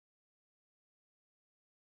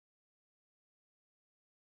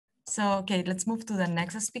So, okay, let's move to the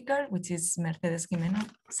next speaker, which is Mercedes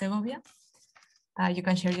Gimeno-Segovia. You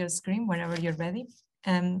can share your screen whenever you're ready.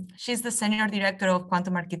 She's the Senior Director of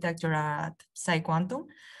Quantum Architecture at PsiQuantum,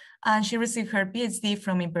 and she received her PhD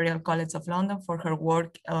from Imperial College of London for her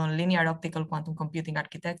work on linear optical quantum computing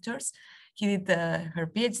architectures. He did her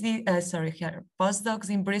postdocs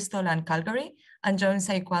in Bristol and Calgary, and joined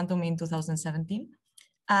PsiQuantum in 2017.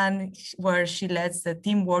 And where she leads the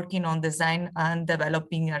team working on design and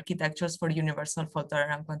developing architectures for universal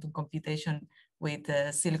fault-tolerant quantum computation with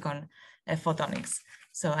silicon photonics.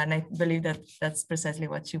 So, and I believe that that's precisely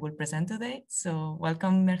what she will present today. So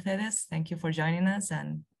welcome, Mercedes. Thank you for joining us,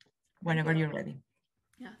 and whenever you're ready.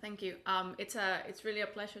 Yeah, thank you. It's really a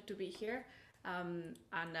pleasure to be here. And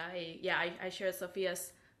I share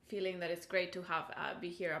Sophia's feeling that it's great to have be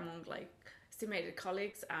here among estimated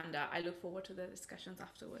colleagues, and I look forward to the discussions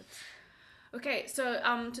afterwards. Okay, so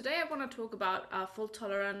today I want to talk about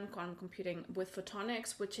fault-tolerant quantum computing with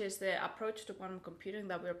photonics, which is the approach to quantum computing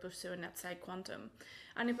that we're pursuing at PsiQuantum.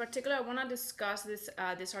 And in particular, I want to discuss these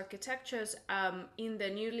architectures in the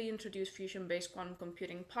newly introduced fusion-based quantum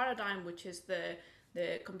computing paradigm, which is the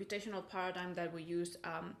computational paradigm that we use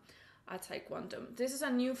at PsiQuantum. This is a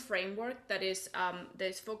new framework that is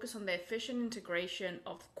focused on the efficient integration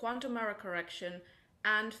of quantum error correction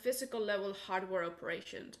and physical level hardware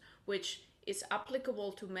operations, which is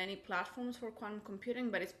applicable to many platforms for quantum computing,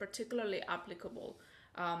 but it's particularly applicable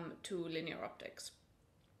to linear optics.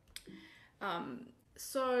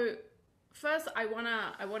 So first, I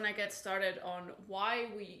wanna get started on why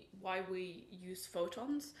we use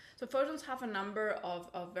photons. So photons have a number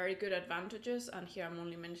of very good advantages, and here I'm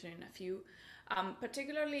only mentioning a few.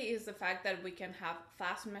 Particularly is the fact that we can have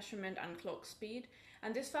fast measurement and clock speed,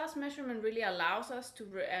 and this fast measurement really allows us to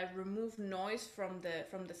remove noise from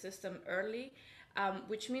the system early,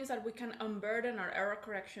 which means that we can unburden our error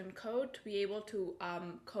correction code to be able to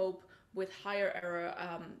cope with higher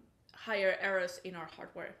errors in our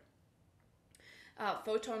hardware.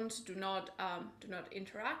 Photons do not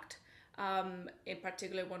interact, in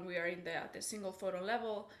particular when we are in the single photon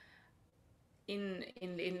level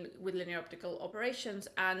with linear optical operations,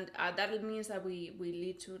 and that means that we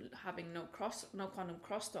lead to having no quantum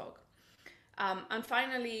crosstalk. And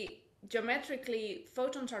finally, geometrically,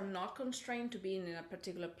 photons are not constrained to being in a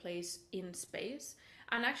particular place in space,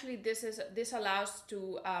 and actually this allows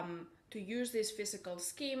to use this physical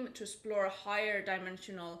scheme to explore higher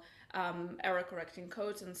dimensional error correcting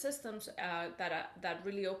codes and systems that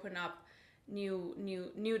really open up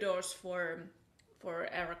new doors for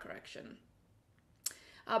error correction.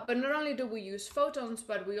 But not only do we use photons,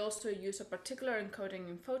 but we also use a particular encoding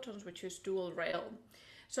in photons, which is dual rail.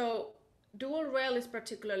 So dual rail is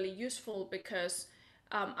particularly useful because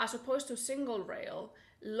as opposed to single rail,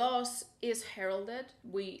 loss is heralded.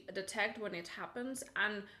 We detect when it happens,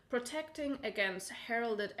 and protecting against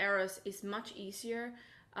heralded errors is much easier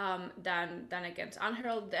than against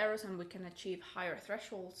unheralded errors, and we can achieve higher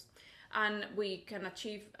thresholds. And we can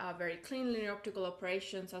achieve very clean linear optical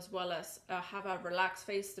operations, as well as have a relaxed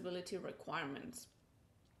phase stability requirements.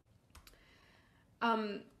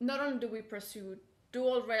 Not only do we pursue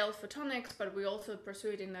dual rail photonics, but we also pursue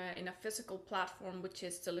it in a physical platform, which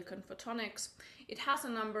is silicon photonics. It has a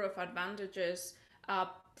number of advantages.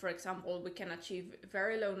 For example, we can achieve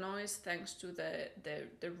very low noise thanks to the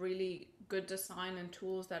really good design and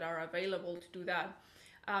tools that are available to do that.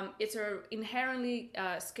 It's an inherently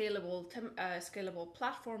scalable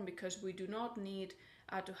platform because we do not need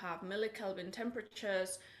to have millikelvin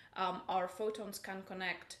temperatures. Our photons can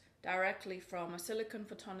connect directly from a silicon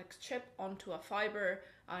photonics chip onto a fiber,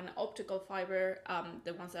 an optical fiber,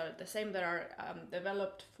 the ones that are the same that are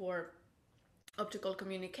developed for optical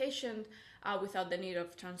communication without the need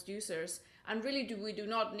of transducers. And really we do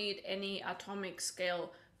not need any atomic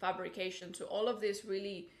scale fabrication. So all of this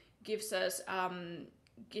really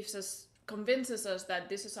convinces us that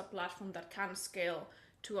this is a platform that can scale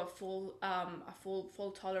to a full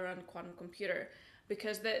fault-tolerant quantum computer,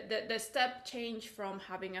 because the step change from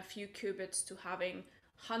having a few qubits to having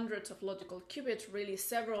hundreds of logical qubits, really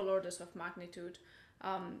several orders of magnitude,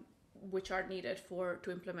 which are needed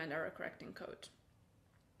to implement error correcting code.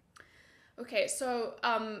 Okay, so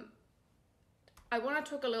I want to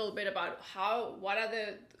talk a little bit about how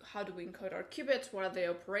do we encode our qubits, what are the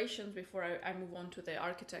operations, before I move on to the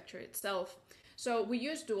architecture itself. So we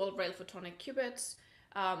use dual rail photonic qubits,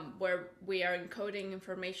 where we are encoding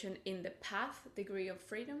information in the path degree of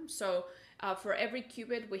freedom. So for every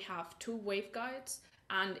qubit, we have two waveguides,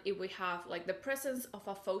 and if we have the presence of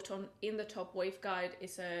a photon in the top waveguide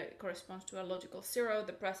corresponds to a logical 0.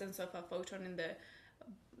 The presence of a photon in the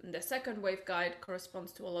the second waveguide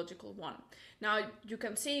corresponds to a logical 1. Now you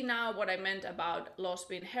can see now what I meant about loss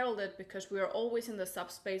being heralded, because we are always in the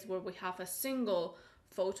subspace where we have a single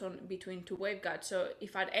photon between two waveguides. So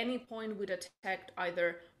if at any point we detect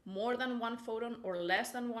either more than one photon or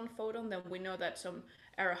less than one photon, then we know that some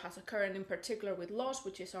error has occurred. And in particular with loss,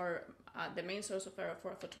 which is our the main source of error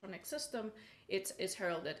for a photonic system, it's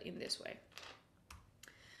heralded in this way.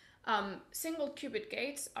 Single qubit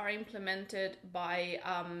gates are implemented by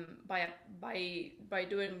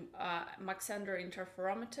doing Mach-Zehnder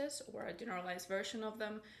interferometers, or a generalized version of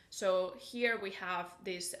them. So here we have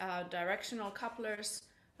these directional couplers,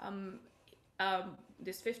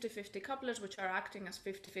 these 50-50 couplers, which are acting as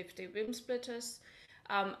 50-50 beam splitters.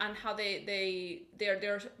 And how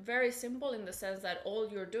they're very simple in the sense that all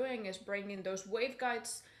you're doing is bringing those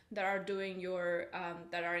waveguides that are doing your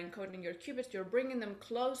that are encoding your qubits. You're bringing them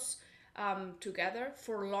close together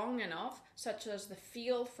for long enough, such as the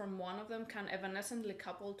field from one of them can evanescently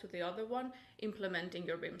couple to the other one, implementing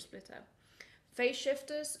your beam splitter. Phase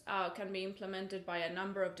shifters can be implemented by a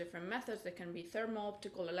number of different methods. They can be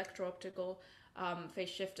thermo-optical, electro-optical phase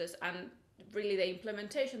shifters, and really the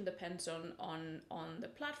implementation depends on the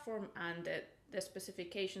platform and the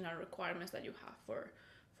specification and requirements that you have for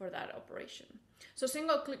that operation. So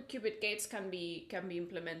single qubit gates can be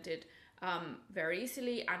implemented very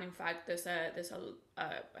easily, and in fact there's a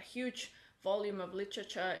huge volume of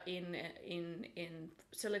literature in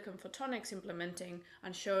silicon photonics implementing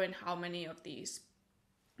and showing how many of these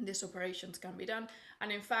operations can be done.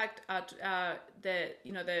 And in fact, the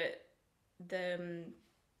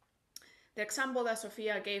example that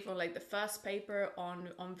Sophia gave on like the first paper on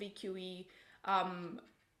VQE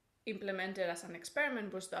implemented as an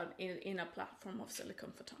experiment was done in a platform of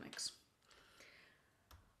silicon photonics.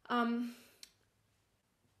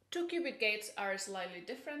 2-qubit gates are slightly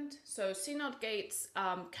different. So CNOT gates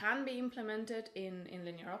can be implemented in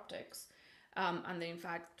linear optics. And in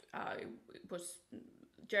fact, it was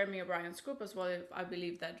Jeremy O'Brien's group as well, I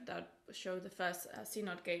believe, that showed the first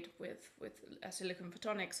CNOT gate with silicon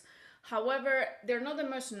photonics. However, they're not the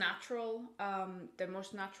most natural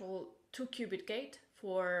 2-qubit gate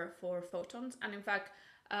for photons. And in fact,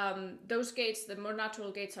 those gates, the more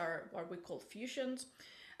natural gates, are what we call fusions.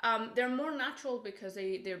 They're more natural because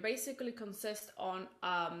they basically consist on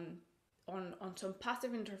some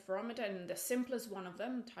passive interferometer, and the simplest one of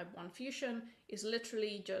them, type 1 fusion, is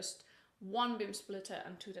literally just one beam splitter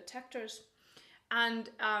and 2 detectors. And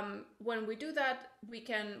when we do that, we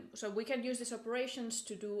can use these operations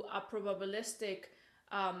to do a probabilistic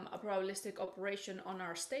operation on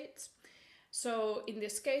our states. So in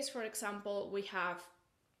this case, for example, we have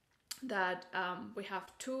that we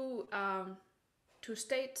have two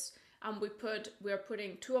states, and we are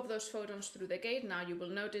putting 2 of those photons through the gate. Now you will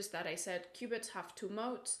notice that I said qubits have 2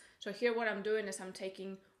 modes. So here what I'm doing is I'm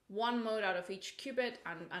taking one mode out of each qubit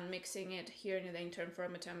and mixing it here in the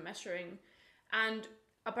interferometer I'm measuring. And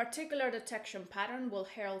a particular detection pattern will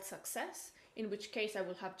herald success, in which case I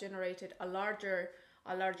will have generated a larger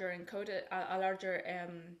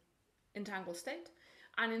entangled state.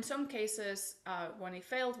 And in some cases, when it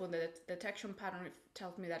failed, when the detection pattern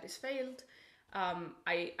tells me that it's failed,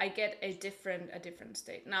 I get a different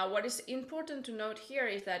state. Now, what is important to note here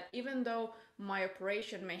is that even though my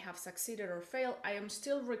operation may have succeeded or failed, I am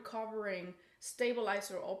still recovering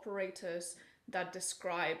stabilizer operators that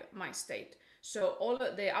describe my state. So all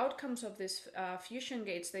of the outcomes of these fusion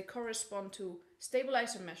gates, they correspond to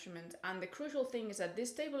stabilizer measurements. And the crucial thing is that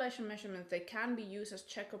these stabilizer measurements, they can be used as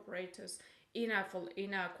check operators in a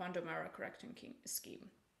quantum error correcting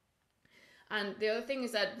scheme. And the other thing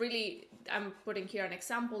is that really, I'm putting here an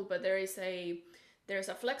example, but there's a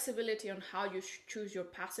flexibility on how you choose your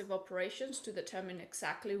passive operations to determine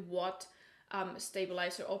exactly what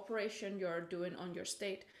stabilizer operation you're doing on your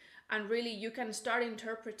state. And really, you can start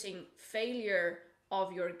interpreting failure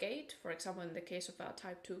of your gate. For example, in the case of a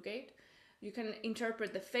type 2 gate, you can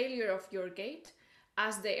interpret the failure of your gate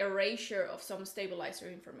as the erasure of some stabilizer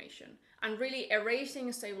information. And really,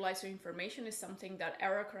 erasing stabilizer information is something that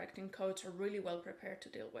error correcting codes are really well prepared to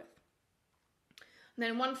deal with. And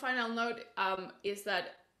then one final note is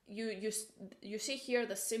that you see here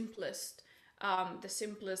the simplest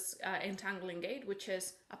entangling gate, which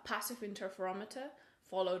is a passive interferometer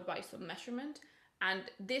followed by some measurement. And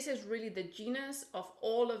this is really the genus of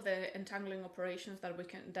all of the entangling operations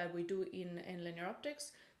that we do in linear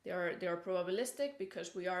optics. They are probabilistic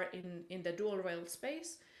because we are in the dual rail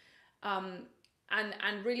space.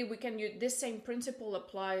 And really we can use this same principle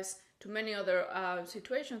applies to many other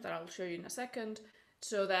situations that I'll show you in a second,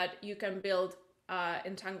 so that you can build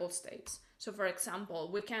entangled states. So for example,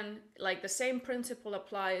 we can, like the same principle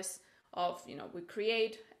applies of, we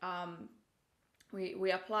create,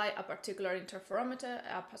 we apply a particular interferometer,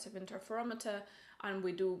 a passive interferometer, and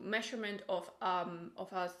we do measurement of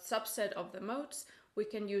a subset of the modes. We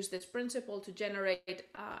can use this principle to generate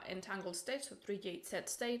entangled states, so 3J set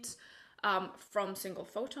states, from single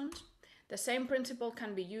photons. The same principle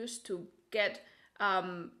can be used to get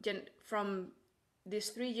from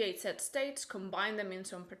these 3J set states, combine them in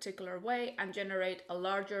some particular way, and generate a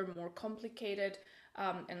larger, more complicated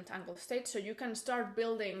entangled state. So you can start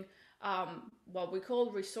building what we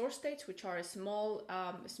call resource states, which are small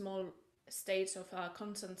states of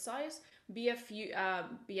constant size, be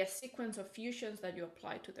a sequence of fusions that you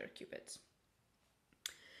apply to their qubits.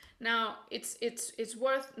 Now, it's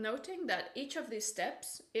worth noting that each of these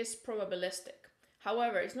steps is probabilistic.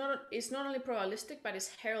 However, it's not only probabilistic, but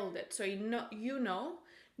it's heralded. So you know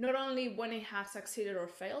not only when it has succeeded or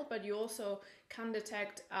failed, but you also can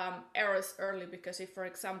detect errors early, because if, for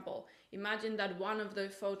example, imagine that one of the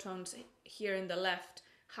photons here in the left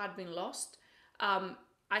had been lost, I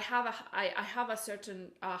have a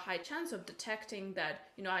certain high chance of detecting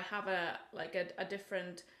that I have a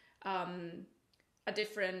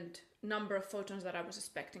different number of photons that I was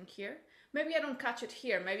expecting here. Maybe I don't catch it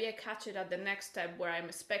here. Maybe I catch it at the next step where I'm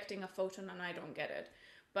expecting a photon and I don't get it.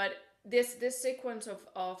 But this sequence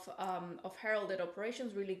of heralded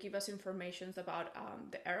operations really give us information about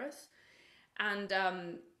the errors.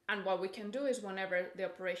 And what we can do is, whenever the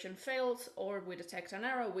operation fails or we detect an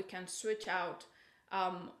error, we can switch out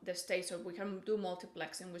the states, or we can do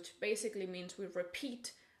multiplexing, which basically means we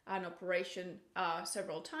repeat an operation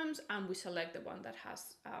several times and we select the one that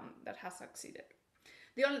has succeeded.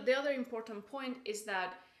 The other important point is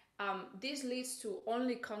that this leads to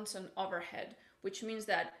only constant overhead, which means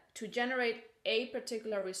that to generate a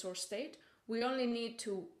particular resource state, we only need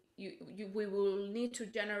to we will need to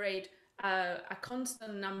generate a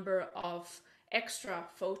constant number of extra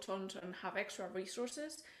photons and have extra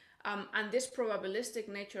resources. And this probabilistic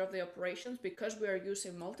nature of the operations, because we are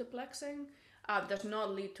using multiplexing, does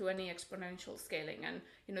not lead to any exponential scaling. And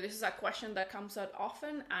this is a question that comes out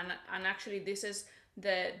often, and actually this is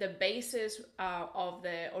the basis of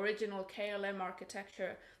the original KLM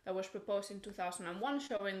architecture that was proposed in 2001,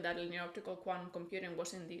 showing that linear optical quantum computing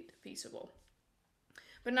was indeed feasible.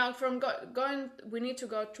 But now we need to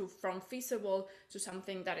go from feasible to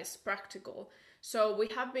something that is practical. So we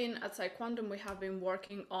have been, at PsiQuantum, we have been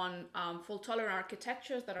working on fault-tolerant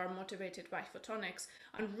architectures that are motivated by photonics.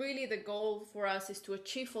 And really the goal for us is to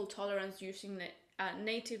achieve fault tolerance using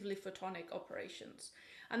natively photonic operations.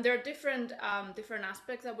 And there are different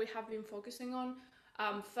aspects that we have been focusing on.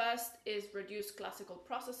 First is reduced classical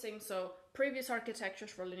processing. So previous architectures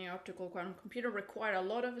for linear optical quantum computer require a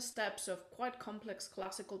lot of steps of quite complex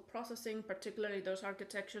classical processing, particularly those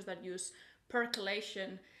architectures that use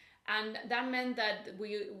percolation. And that meant that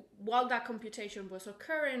while that computation was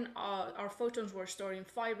occurring, our photons were stored in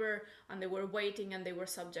fiber and they were waiting and they were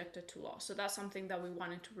subjected to loss. So that's something that we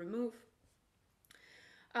wanted to remove.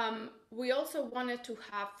 We also wanted to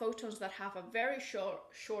have photons that have a very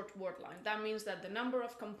short word line. That means that the number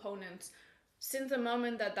of components since the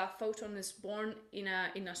moment that photon is born in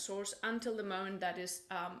a source until the moment that is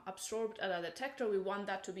absorbed at a detector, we want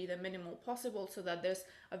that to be the minimal possible, so that there's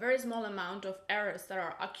a very small amount of errors that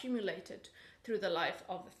are accumulated through the life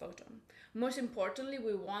of the photon. Most importantly,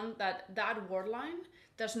 we want that word line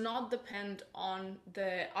does not depend on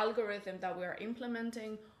the algorithm that we are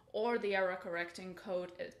implementing or the error correcting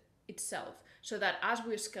code itself, so that as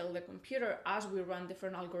we scale the computer, as we run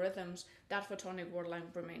different algorithms, that photonic word line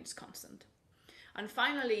remains constant. And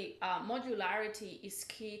finally, modularity is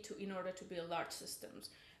key in order to build large systems.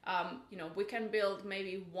 We can build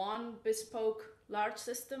maybe one bespoke large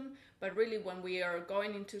system, but really when we are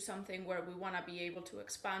going into something where we want to be able to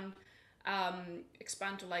expand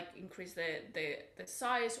to increase the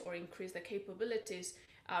size or increase the capabilities,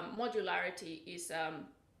 modularity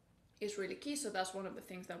is really key. So that's one of the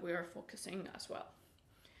things that we are focusing as well.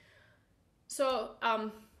 So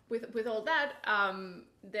with all that,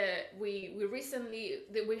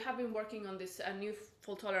 we have been working on this new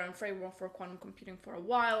fault-tolerant framework for quantum computing for a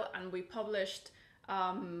while, and we published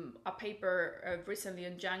a paper recently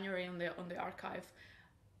in January on the archive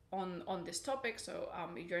on this topic. So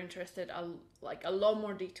if you're interested, a lot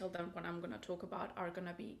more detail than what I'm going to talk about are going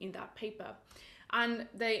to be in that paper. And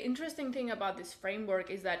the interesting thing about this framework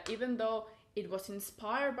is that even though it was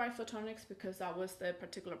inspired by photonics, because that was the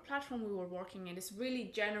particular platform we were working in, it's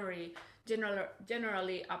really generally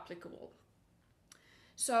applicable.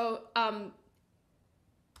 So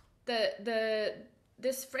the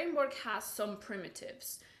this framework has some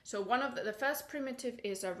primitives. So one of the first primitive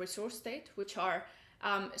is a resource state, which are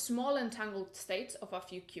small entangled states of a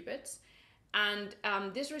few qubits. And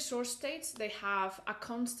these resource states, they have a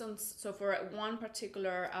constant, so for one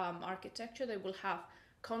particular architecture, they will have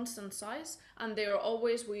constant size, and they are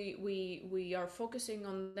always, we are focusing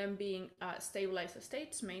on them being stabilized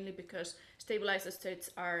states, mainly because stabilized states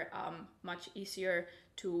are much easier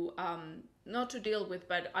to, not to deal with,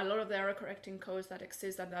 but a lot of the error correcting codes that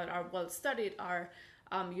exist and that are well studied are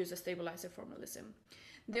use a stabilizer formalism.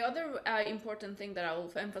 The other important thing that I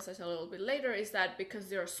will emphasize a little bit later is that because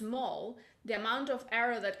they're small, the amount of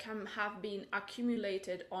error that can have been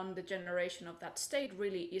accumulated on the generation of that state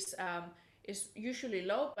really is usually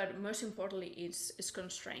low, but most importantly is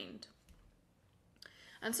constrained.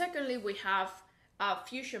 And secondly, we have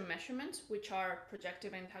fusion measurements, which are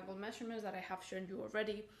projective entangled measurements that I have shown you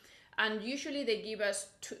already. And usually they give us,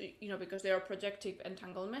 because they are projective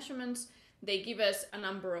entangled measurements, they give us a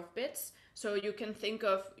number of bits. So you can think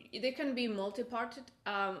of, they can be multipartite,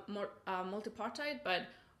 but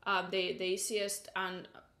the easiest and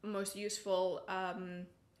most useful,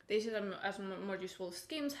 more useful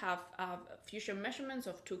schemes have fusion measurements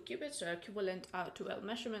of 2 qubits, so equivalent to L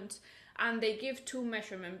measurements, and they give 2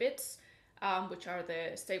 measurement bits, which are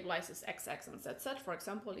the stabilizers XX and ZZ, for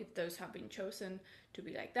example, if those have been chosen to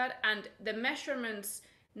be like that. And the measurements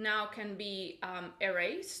now can be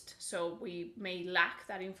erased, so we may lack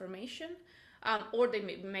that information, or they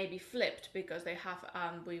may be flipped because they have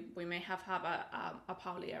we may have a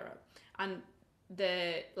Pauli error, and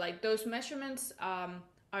those measurements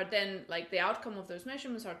are then, the outcome of those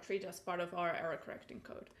measurements are treated as part of our error correcting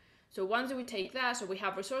code. So once we take that, so we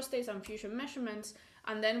have resource states and fusion measurements,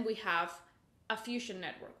 and then we have a fusion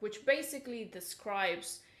network, which basically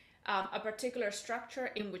describes a particular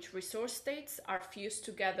structure in which resource states are fused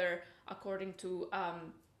together according to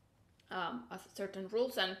certain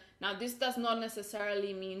rules. And now this does not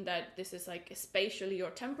necessarily mean that this is spatially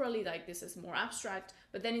or temporally, this is more abstract,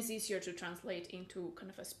 but then it's easier to translate into kind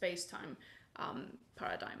of a space-time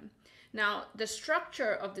paradigm. Now, the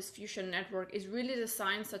structure of this fusion network is really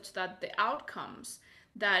designed such that the outcomes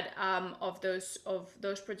that of those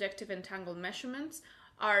projective entangled measurements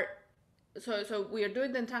are, so we are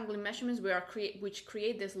doing the entangling measurements which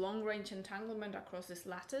create this long-range entanglement across this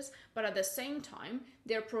lattice, but at the same time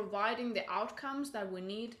they're providing the outcomes that we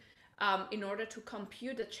need in order to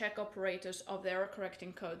compute the check operators of the error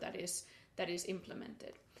correcting code that is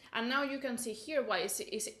implemented. And now you can see here why it's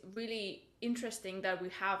really interesting that we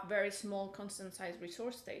have very small constant size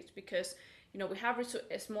resource states, because we have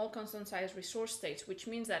small constant size resource states, which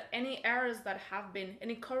means that any errors that have been,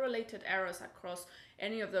 any correlated errors across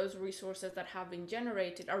any of those resources that have been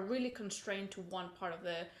generated are really constrained to one part of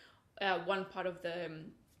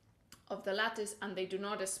the lattice, and they do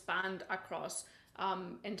not expand across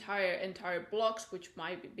entire blocks, which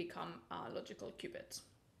might become logical qubits.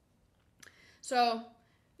 So,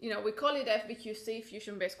 we call it FBQC,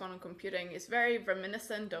 fusion-based quantum computing. It's very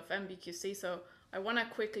reminiscent of MBQC, so I want to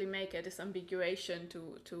quickly make a disambiguation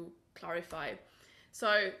to clarify.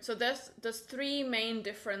 So there's 3 main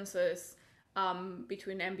differences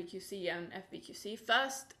between MBQC and FBQC.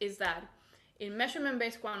 First is that in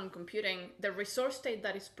measurement-based quantum computing, the resource state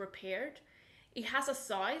that is prepared, it has a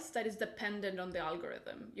size that is dependent on the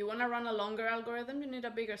algorithm. You want to run a longer algorithm, you need a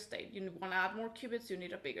bigger state. You want to add more qubits, you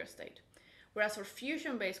need a bigger state. Whereas for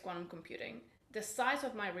fusion-based quantum computing, the size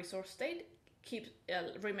of my resource state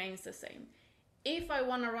remains the same. If I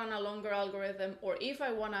want to run a longer algorithm, or if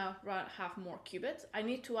I want to have more qubits, I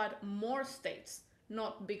need to add more states,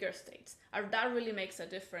 not bigger states. That really makes a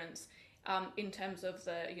difference in terms of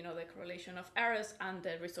the correlation of errors and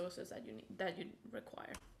the resources that you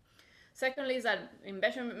require. Secondly, is that in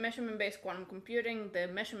measurement-based quantum computing, the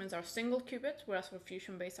measurements are single qubits, whereas for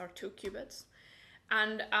fusion-based are 2 qubits.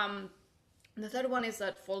 And the third one is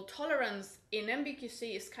that fault tolerance in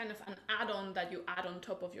MBQC is kind of an add-on that you add on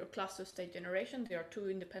top of your cluster state generation. There are 2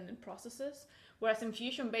 independent processes, whereas in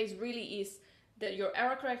fusion-based really is that your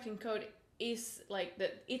error correcting code is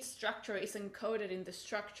its structure is encoded in the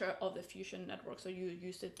structure of the fusion network, so you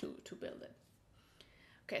use it to build it.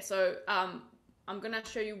 Okay, so I'm gonna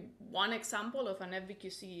show you one example of an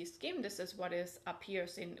FBQC scheme. This is what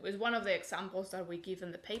appears is one of the examples that we give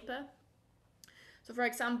in the paper. So for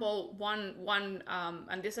example,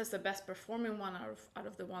 and this is the best performing one out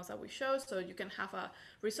of the ones that we show. So you can have a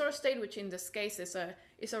resource state, which in this case is a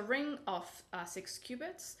ring of 6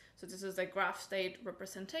 qubits. So this is a graph state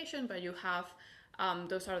representation, but you have,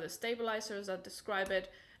 those are the stabilizers that describe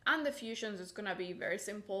it. And the fusions is gonna be very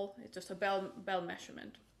simple. It's just a Bell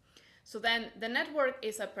measurement. So then the network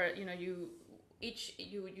is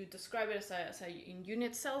you describe it as a in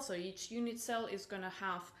unit cell. So each unit cell is going to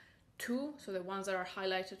have two, so the ones that are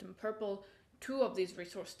highlighted in purple, two of these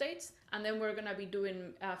resource states, and then we're going to be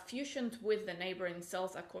doing fusions with the neighboring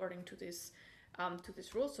cells according to this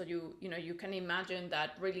rule. So you can imagine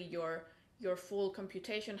that really your full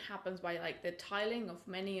computation happens by like the tiling of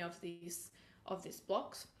many of these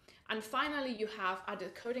blocks. And finally, you have a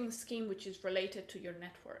decoding scheme which is related to your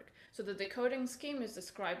network. So the decoding scheme is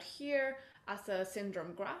described here as a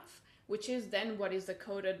syndrome graph, which is then what is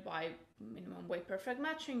decoded by minimum weight perfect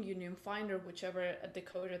matching, union finder, whichever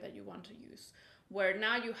decoder that you want to use. Where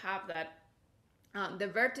now you have that the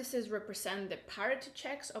vertices represent the parity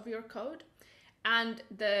checks of your code, and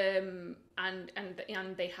they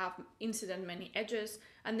have incident many edges,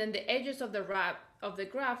 and then the edges of the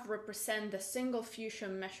graph represent the single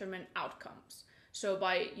fusion measurement outcomes. So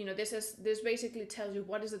by this basically tells you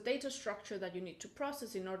what is the data structure that you need to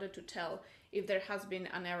process in order to tell if there has been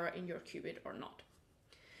an error in your qubit or not.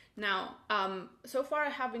 Now, so far I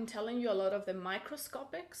have been telling you a lot of the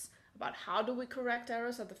microscopics about how do we correct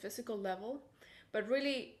errors at the physical level, but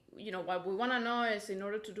really, what we want to know is in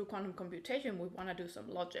order to do quantum computation, we want to do some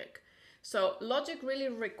logic. So logic really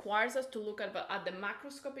requires us to look at the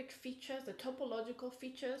macroscopic features, the topological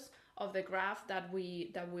features of the graph that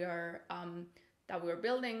we are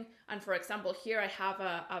building. And for example, here I have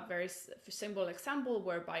a very simple example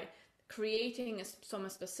whereby creating some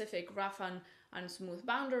specific graph and smooth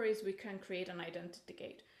boundaries, we can create an identity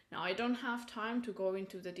gate. Now, I don't have time to go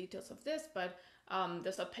into the details of this, but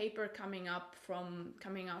there's a paper coming out from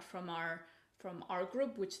our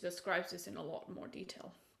group which describes this in a lot more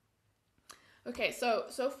detail. Okay,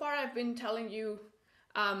 so far I've been telling you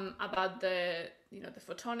about the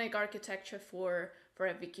photonic architecture for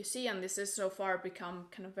FVQC, and this has so far become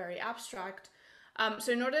kind of very abstract.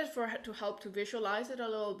 So in order to help to visualize it a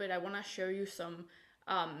little bit, I want to show you some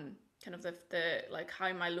kind of the like how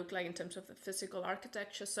it might look like in terms of the physical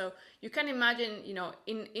architecture. So you can imagine,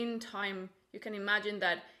 in time, you can imagine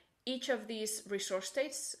that each of these resource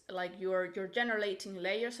states, like you're generating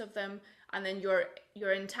layers of them, and then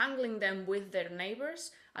you're entangling them with their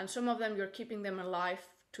neighbors, and some of them you're keeping them alive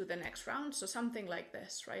to the next round. So something like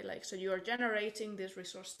this, right? Like, so you are generating these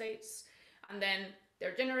resource states, and then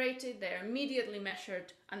they're generated, they're immediately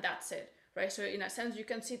measured, and that's it, right? So in a sense, you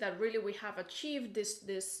can see that really we have achieved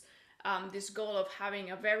this goal of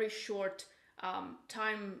having a very short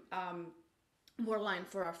time Moore-line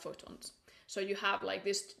for our photons. So you have like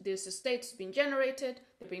these states being generated,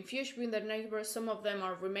 they've been fused with their neighbors. Some of them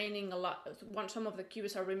are remaining alive. Some of the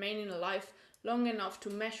qubits are remaining alive long enough to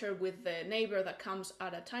measure with the neighbor that comes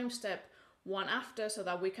at a time step one after, so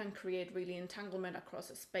that we can create really entanglement across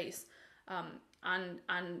a space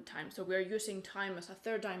and time. So we're using time as a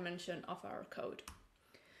third dimension of our code.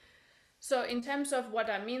 So in terms of what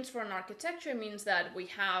that means for an architecture, it means that we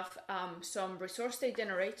have some resource state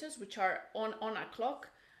generators, which are on a clock,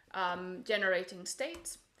 generating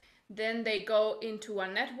states. Then they go into a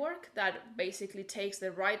network that basically takes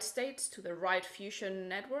the right states to the right fusion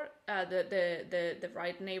network, the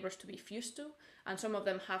right neighbors to be fused to, and some of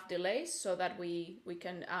them have delays so that we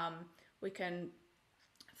can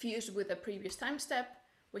fuse with the previous time step.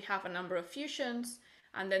 We have a number of fusions,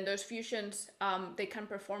 and then those fusions they can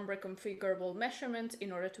perform reconfigurable measurements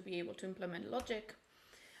in order to be able to implement logic.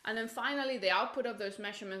 And then finally, the output of those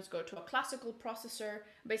measurements go to a classical processor.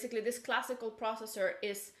 Basically, this classical processor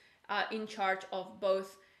is in charge of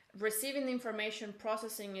both receiving the information,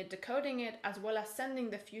 processing it, decoding it, as well as sending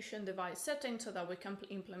the fusion device setting so that we can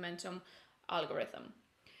implement some algorithm.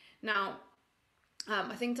 Now,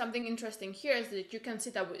 I think something interesting here is that you can see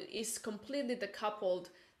that it's completely decoupled.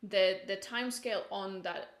 The time scale on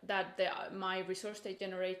that my resource state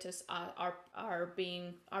generators are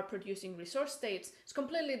producing resource states is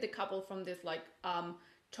completely decoupled from this like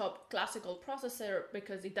top classical processor,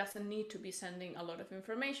 because it doesn't need to be sending a lot of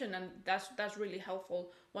information, and that's really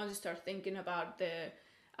helpful once you start thinking about the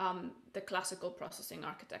classical processing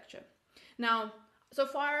architecture. Now, so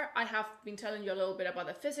far, I have been telling you a little bit about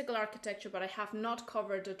the physical architecture, but I have not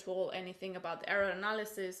covered at all anything about the error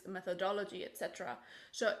analysis, methodology, etc.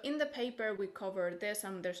 So in the paper, we cover this,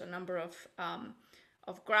 and there's a number of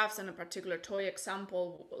graphs and a particular toy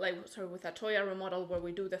example, with a toy error model where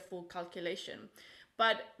we do the full calculation.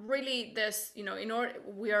 But really, this,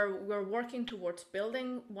 we're working towards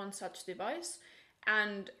building one such device,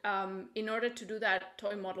 and in order to do that,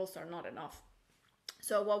 toy models are not enough.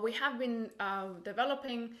 So what we have been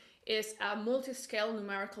developing is a multi-scale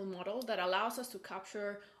numerical model that allows us to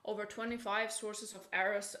capture over 25 sources of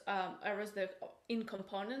errors in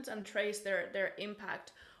components and trace their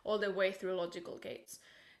impact all the way through logical gates.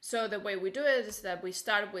 So the way we do it is that we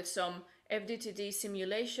start with some FDTD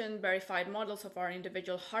simulation, verified models of our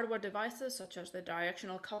individual hardware devices, such as the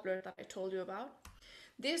directional coupler that I told you about.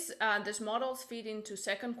 These models feed into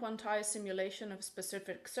second quantized simulation of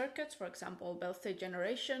specific circuits, for example, Bell state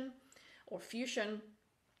generation or fusion,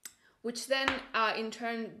 which then in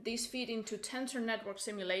turn, these feed into tensor network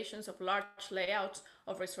simulations of large layouts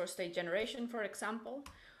of resource state generation, for example,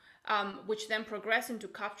 which then progress into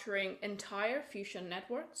capturing entire fusion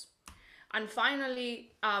networks. And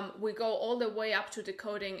finally, we go all the way up to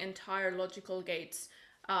decoding entire logical gates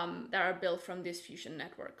that are built from these fusion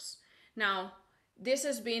networks. Now, this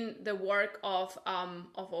has been the work of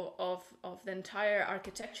the entire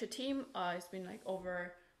architecture team. It's been like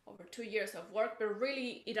over 2 years of work, but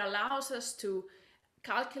really it allows us to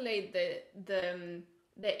calculate the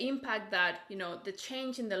impact that, you know, the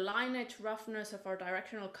change in the lineage roughness of our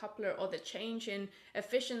directional coupler or the change in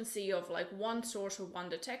efficiency of like one source or one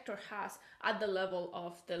detector has at the level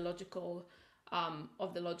of the logical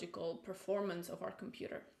performance of our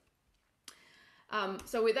computer.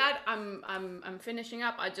 So with that, I'm finishing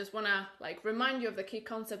up. I just want to like remind you of the key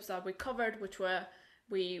concepts that we covered, which were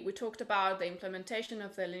we talked about the implementation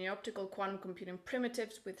of the linear optical quantum computing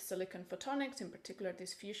primitives with silicon photonics, in particular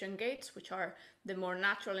these fusion gates, which are the more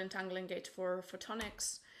natural entangling gates for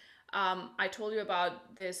photonics. I told you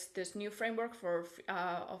about this new framework for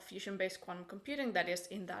of fusion-based quantum computing that is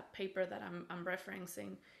in that paper that I'm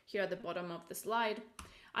referencing here at the bottom of the slide.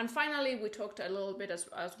 And finally, we talked a little bit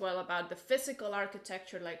as well about the physical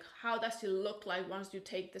architecture, like how does it look like once you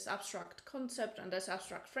take this abstract concept and this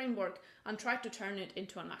abstract framework and try to turn it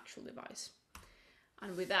into an actual device.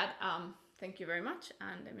 And with that, thank you very much,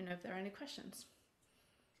 and let me know if there are any questions.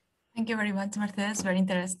 Thank you very much, Mercedes. Very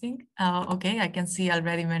interesting. Okay, I can see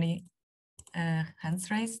already many hands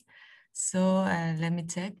raised. So let me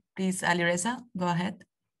check. Please, Alireza, go ahead.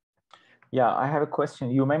 Yeah, I have a question.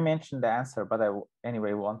 You may mention the answer, but I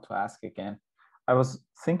anyway want to ask again. I was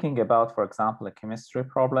thinking about, for example, a chemistry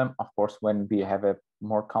problem. Of course, when we have a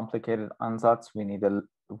more complicated ansatz, we need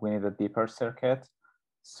a deeper circuit.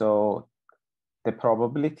 So the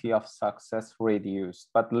probability of success reduced.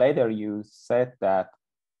 But later you said that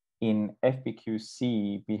in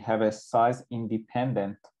FPQC, we have a size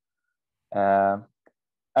independent,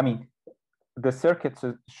 the circuits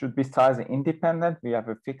should be size independent. We have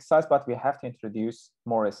a fixed size, but we have to introduce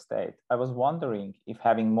more state. I was wondering if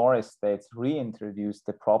having more states reintroduce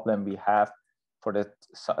the problem we have for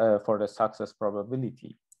the success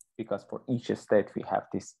probability, because for each state we have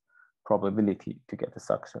this probability to get a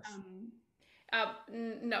success.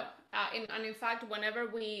 No, and in fact, whenever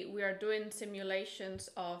we are doing simulations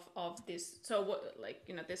of this, so like,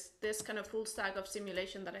 you know, this kind of full stack of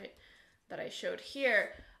simulation that I showed here.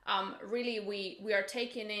 Really, we are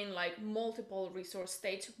taking in like multiple resource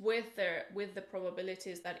states with the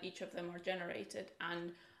probabilities that each of them are generated,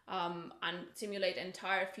 and simulate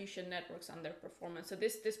entire fusion networks and their performance. So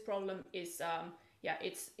this problem is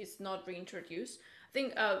it's not reintroduced. I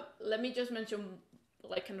think let me just mention,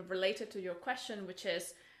 like, kind of related to your question, which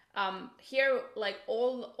is here, like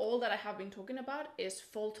all that I have been talking about is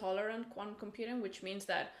fault-tolerant quantum computing, which means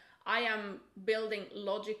that I am building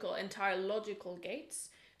entire logical gates.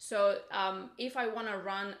 So if I want to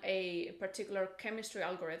run a particular chemistry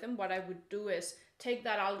algorithm, what I would do is take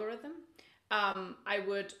that algorithm, I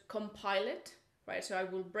would compile it, right? So I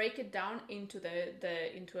will break it down into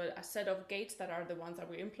into a set of gates that are the ones that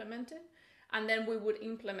we implemented, and then we would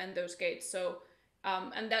implement those gates. So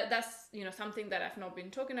and that's, you know, something that I've not been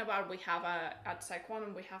talking about. We have at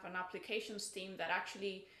PsiQuantum, we have an applications team that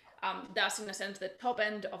actually does, in a sense, the top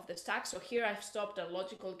end of the stack. So here I've stopped at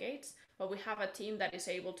logical gates, but we have a team that is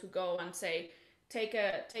able to go and say, take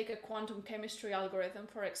a quantum chemistry algorithm,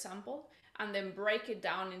 for example, and then break it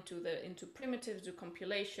down into primitives, do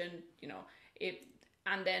compilation, you know,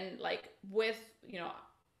 and then, like, with, you know,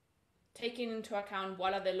 taking into account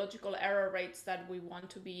what are the logical error rates that we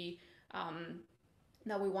want to be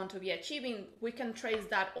achieving, we can trace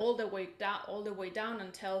that all the way down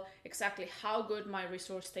and tell exactly how good my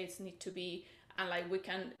resource states need to be, and like we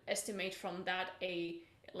can estimate from that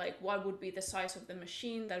what would be the size of the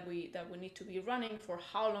machine that we need to be running, for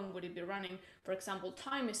how long would it be running. For example,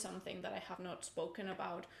 time is something that I have not spoken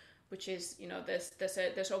about, which is, you know,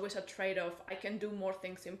 there's always a trade-off. I can do more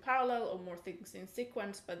things in parallel or more things in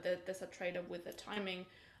sequence, but there's a trade-off with the timing.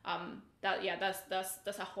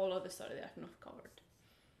 That's a whole other story that I've not covered.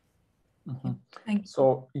 Mm-hmm. Thank you.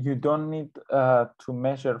 So you don't need to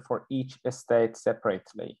measure for each state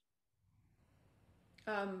separately.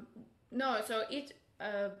 No, so each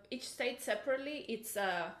state separately, it's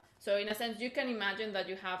so in a sense you can imagine that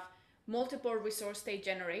you have multiple resource state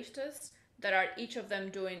generators that are each of them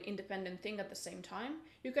doing independent thing at the same time.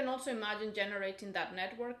 You can also imagine generating that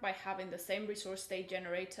network by having the same resource state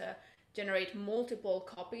generator generate multiple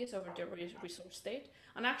copies of the resource state.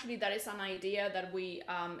 And actually that is an idea that we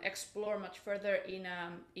explore much further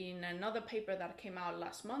in another paper that came out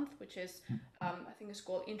last month, which is, I think it's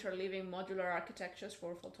called Interleaving Modular Architectures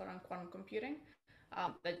for Fault-tolerant Quantum Computing,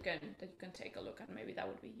 that you can take a look at. Maybe that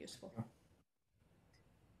would be useful.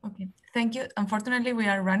 Okay, thank you. Unfortunately, we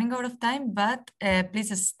are running out of time, but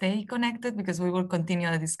please stay connected because we will continue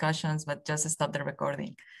the discussions, but just stop the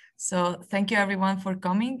recording. So thank you everyone for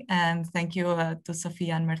coming, and thank you to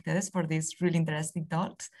Sofia and Mercedes for these really interesting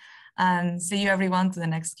talks, and see you everyone to the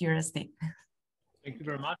next QRSD. Thank you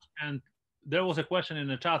very much. And there was a question in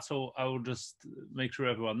the chat, so I will just make sure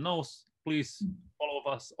everyone knows. Please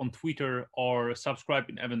follow us on Twitter or subscribe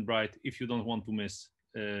in Eventbrite if you don't want to miss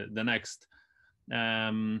the next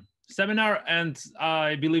seminar, and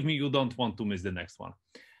believe me, you don't want to miss the next one.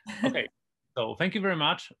 Okay, so thank you very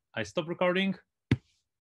much. I stop recording.